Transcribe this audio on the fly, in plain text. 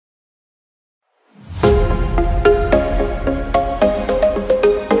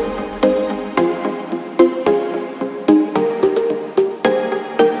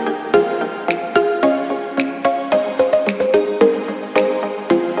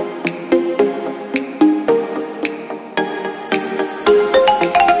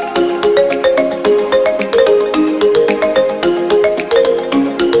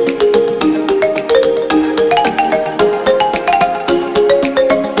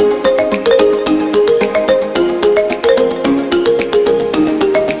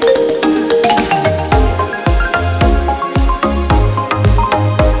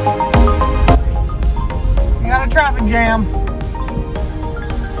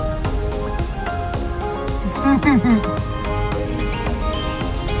See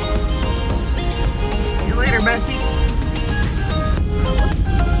you later, Bessie.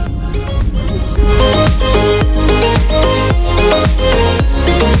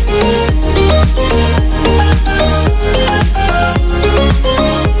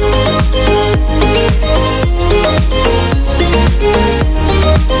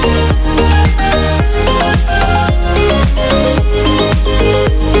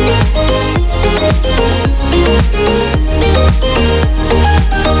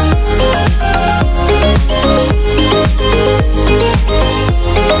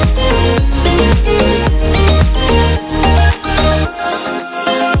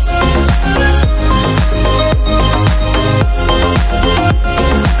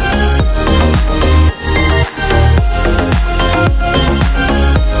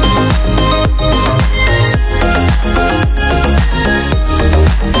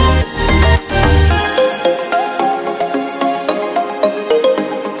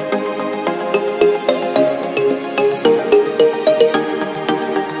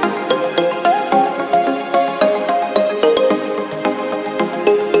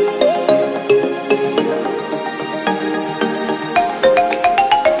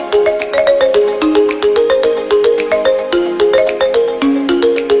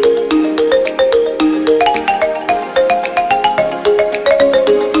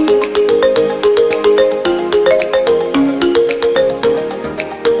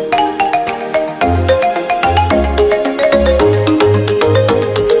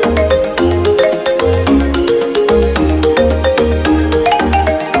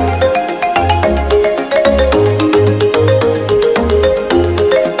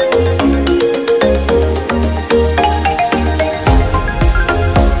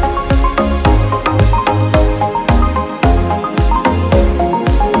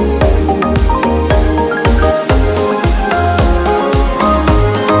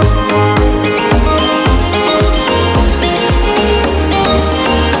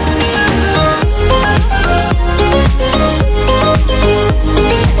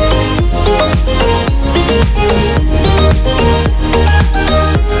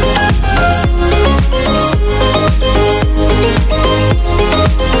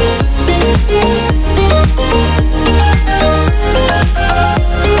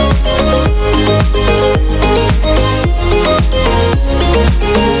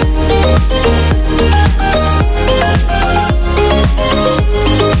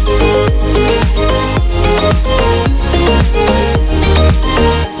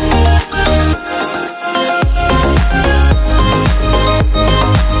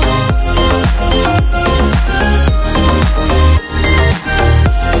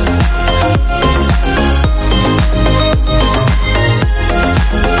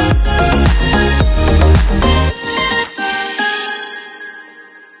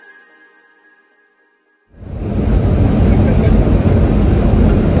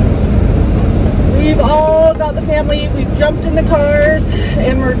 We've jumped in the cars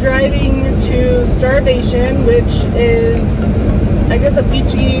and we're driving to Starvation, which is, I guess, a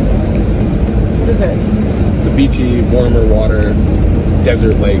beachy, what is it? It's a beachy, warmer water,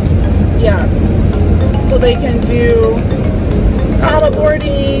 desert lake. Yeah. So they can do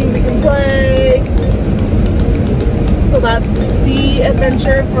paddleboarding, they can play. So that's the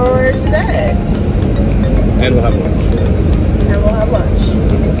adventure for today. And we'll have lunch. And we'll have lunch.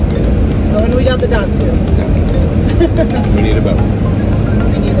 Oh, and we got the dog too. Yeah. We need a boat.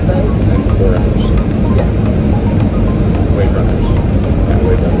 We need a boat. And 4 hours. Yeah. Wave runners. Yeah,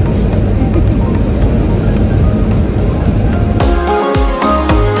 wave runners.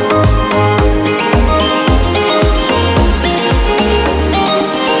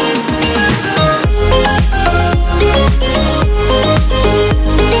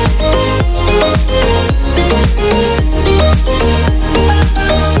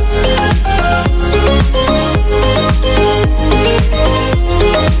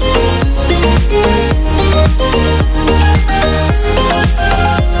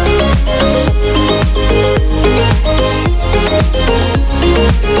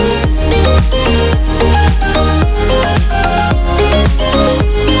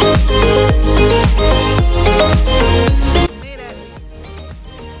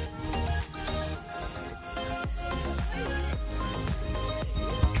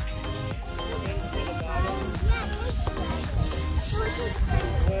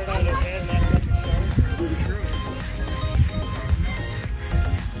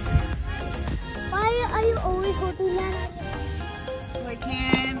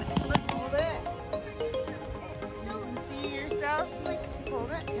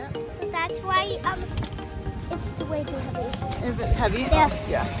 It's way too heavy. Is it heavy? Yeah. Oh,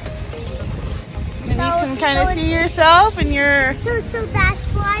 yeah. And you can kind of see yourself and your... So that's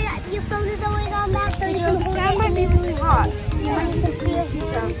why your phone is always on that, so you can The ground might be really hot. Yeah, you can see it.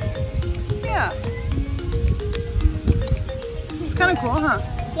 Yeah. It's kind of cool, huh?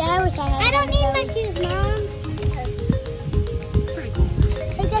 Yeah, I wish I had. I don't need my shoes, Mom. Pretty cool.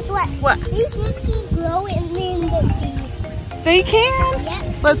 Hey, guess what? What? These shoes can grow in the sea. They can? Yeah.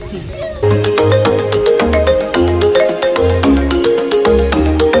 Let's see.